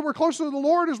only way that we're closer to the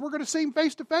Lord is we're going to see Him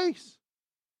face to face.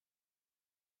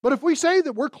 But if we say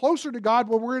that we're closer to God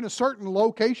when we're in a certain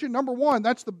location, number one,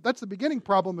 that's the beginning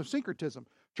problem of syncretism.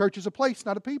 Church is a place,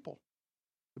 not a people.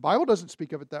 The Bible doesn't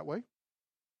speak of it that way.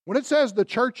 When it says the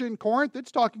church in Corinth,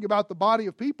 it's talking about the body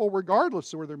of people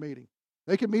regardless of where they're meeting.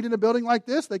 They could meet in a building like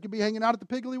this. They could be hanging out at the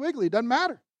Piggly Wiggly. It doesn't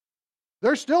matter.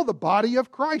 They're still the body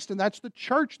of Christ, and that's the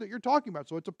church that you're talking about.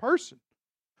 So it's a person.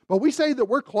 But we say that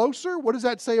we're closer. What does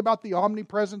that say about the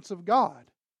omnipresence of God?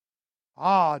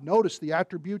 Notice the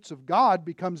attributes of God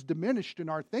becomes diminished in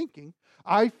our thinking.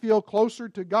 I feel closer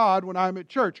to God when I'm at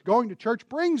church. Going to church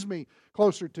brings me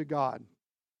closer to God.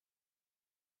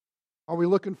 Are we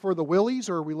looking for the willies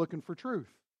or are we looking for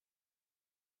truth?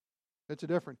 It's a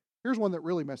different. Here's one that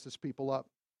really messes people up.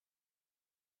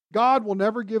 God will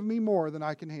never give me more than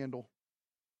I can handle.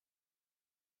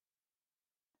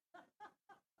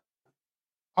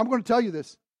 I'm going to tell you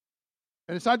this.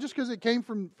 And it's not just because it came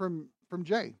from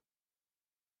Jay.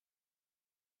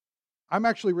 I'm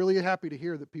actually really happy to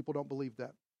hear that people don't believe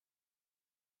that.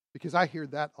 Because I hear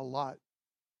that a lot.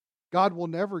 God will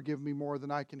never give me more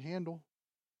than I can handle.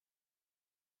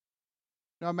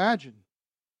 Now imagine,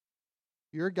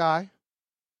 you're a guy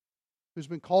who's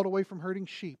been called away from herding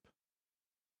sheep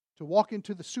to walk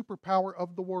into the superpower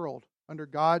of the world under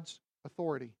God's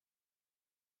authority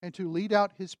and to lead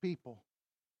out His people.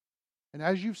 And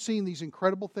as you've seen these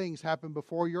incredible things happen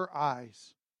before your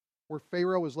eyes, where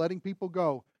Pharaoh is letting people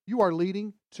go, you are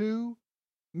leading 2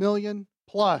 million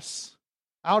plus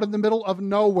out in the middle of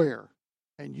nowhere.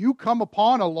 And you come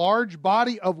upon a large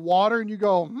body of water and you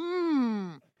go,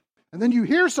 And then you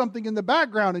hear something in the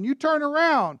background and you turn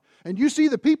around and you see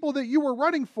the people that you were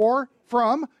running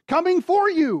from coming for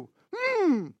you.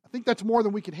 I think that's more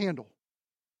than we can handle.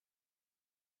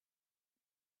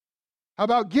 How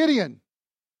about Gideon?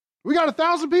 We got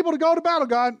 1,000 people to go to battle,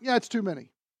 God. Yeah, it's too many.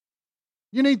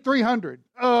 You need 300.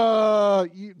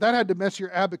 That had to mess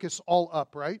your abacus all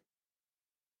up, right?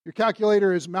 Your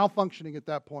calculator is malfunctioning at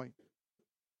that point.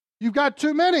 You've got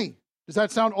too many. Does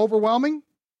that sound overwhelming?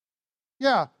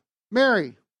 Yeah.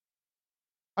 Mary,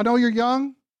 I know you're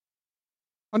young.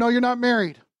 I know you're not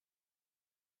married.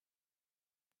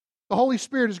 The Holy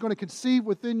Spirit is going to conceive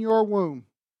within your womb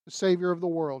the Savior of the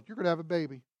world. You're going to have a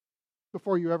baby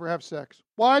before you ever have sex.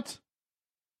 What? Is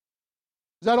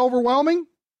that overwhelming?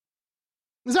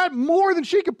 Is that more than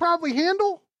she could probably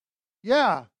handle?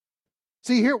 Yeah.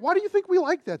 See here, why do you think we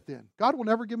like that then? God will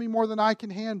never give me more than I can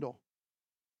handle.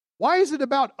 Why is it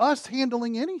about us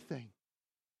handling anything?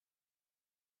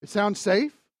 It sounds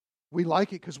safe. We like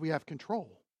it because we have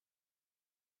control.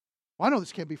 Well, I know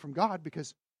this can't be from God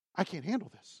because I can't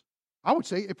handle this. I would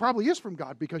say it probably is from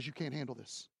God because you can't handle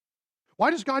this.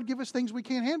 Why does God give us things we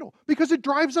can't handle? Because it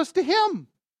drives us to Him.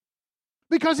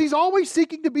 Because He's always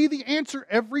seeking to be the answer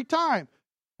every time.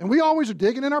 And we always are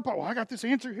digging in our pot. Well, I got this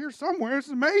answer here somewhere. It's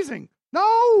amazing.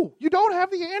 No, you don't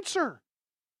have the answer.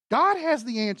 God has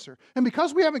the answer. And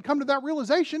because we haven't come to that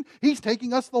realization, He's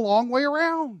taking us the long way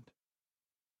around.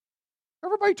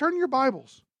 Everybody turn your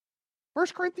Bibles. 1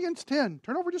 Corinthians 10.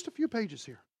 Turn over just a few pages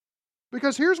here.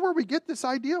 Because here's where we get this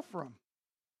idea from.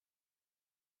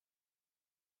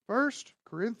 1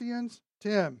 Corinthians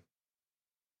 10.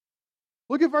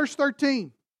 Look at verse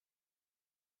 13.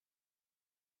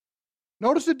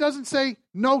 Notice it doesn't say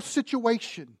no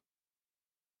situation.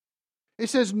 It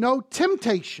says no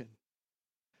temptation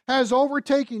has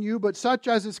overtaken you, but such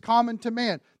as is common to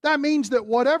man. That means that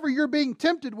whatever you're being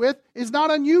tempted with is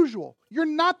not unusual. You're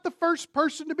not the first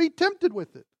person to be tempted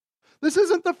with it. This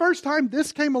isn't the first time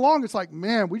this came along. It's like,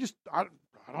 man, I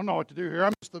I don't know what to do here.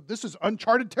 This is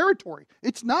uncharted territory.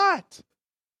 It's not.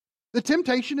 The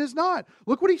temptation is not.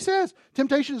 Look what he says.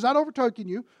 Temptation is not overtaking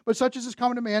you, but such as is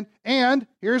common to man. And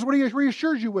here's what he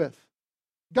reassures you with.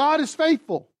 God is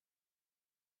faithful.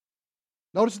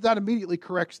 Notice that immediately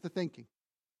corrects the thinking.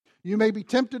 You may be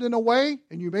tempted in a way,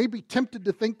 and you may be tempted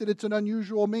to think that it's an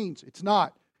unusual means. It's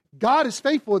not. God is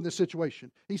faithful in this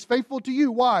situation. He's faithful to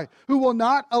you. Why? Who will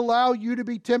not allow you to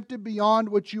be tempted beyond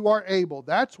what you are able.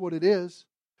 That's what it is.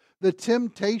 The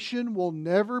temptation will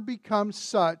never become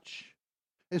such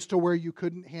as to where you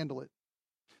couldn't handle it.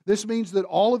 This means that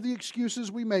all of the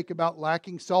excuses we make about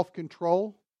lacking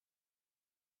self-control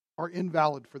are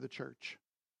invalid for the church.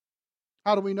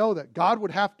 How do we know that? God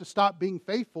would have to stop being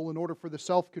faithful in order for the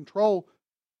self-control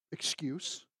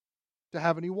excuse to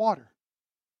have any water.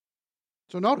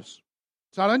 So notice,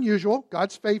 it's not unusual.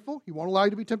 God's faithful. He won't allow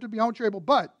you to be tempted beyond what you're able.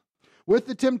 But with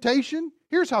the temptation,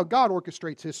 here's how God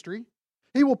orchestrates history.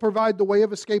 He will provide the way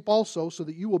of escape also so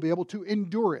that you will be able to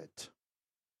endure it.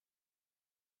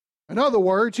 In other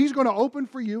words, He's going to open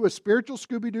for you a spiritual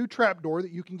Scooby-Doo trapdoor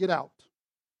that you can get out.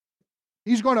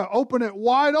 He's going to open it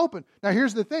wide open. Now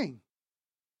here's the thing.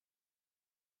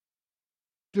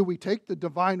 Do we take the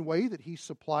divine way that He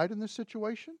supplied in this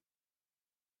situation?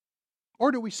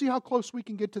 Or do we see how close we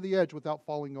can get to the edge without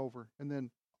falling over? And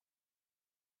then,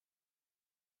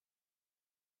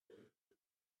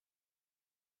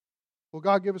 will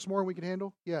God give us more than we can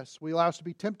handle? Yes. Will He allow us to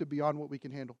be tempted beyond what we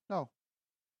can handle? No.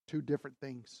 Two different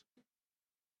things.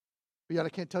 But yet I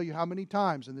can't tell you how many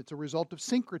times, and it's a result of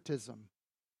syncretism.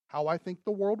 How I think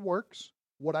the world works,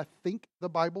 what I think the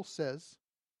Bible says.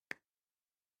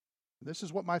 And this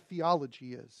is what my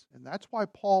theology is. And that's why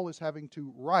Paul is having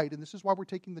to write, and this is why we're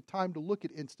taking the time to look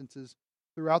at instances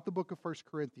throughout the book of 1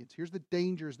 Corinthians. Here's the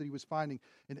dangers that he was finding,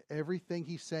 and everything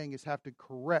he's saying is have to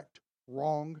correct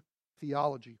wrong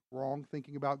theology, wrong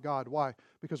thinking about God. Why?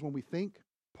 Because when we think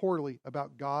poorly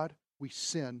about God, we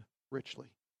sin richly.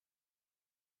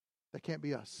 That can't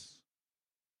be us.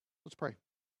 Let's pray.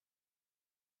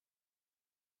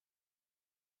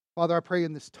 Father, I pray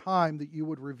in this time that you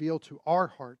would reveal to our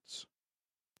hearts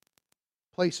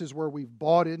places where we've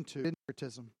bought into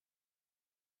syncretism,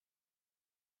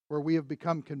 where we have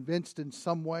become convinced in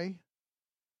some way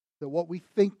that what we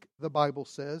think the Bible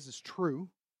says is true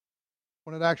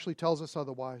when it actually tells us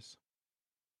otherwise.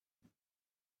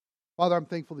 Father, I'm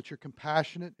thankful that you're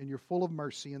compassionate and you're full of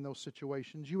mercy in those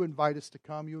situations. You invite us to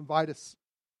come. You invite us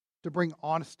to bring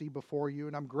honesty before you,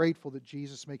 and I'm grateful that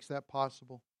Jesus makes that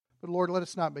possible. But Lord, let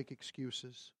us not make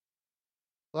excuses.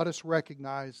 Let us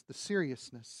recognize the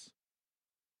seriousness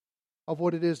of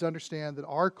what it is to understand that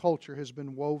our culture has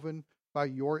been woven by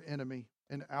your enemy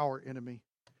and our enemy.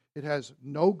 It has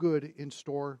no good in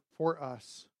store for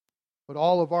us, but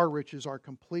all of our riches are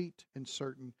complete and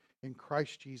certain in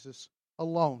Christ Jesus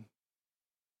alone.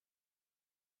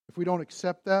 If we don't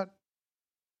accept that,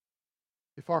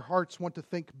 if our hearts want to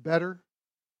think better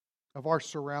of our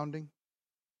surrounding,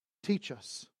 teach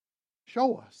us,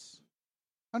 show us,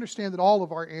 understand that all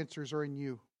of our answers are in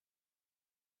you,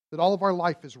 that all of our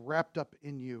life is wrapped up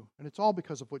in you, and it's all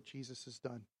because of what Jesus has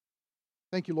done.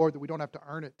 Thank you, Lord, that we don't have to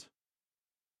earn it,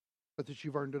 but that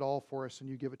you've earned it all for us and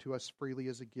you give it to us freely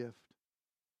as a gift.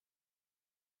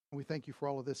 And we thank you for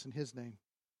all of this in His name.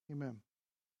 Amen.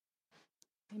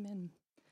 Amen.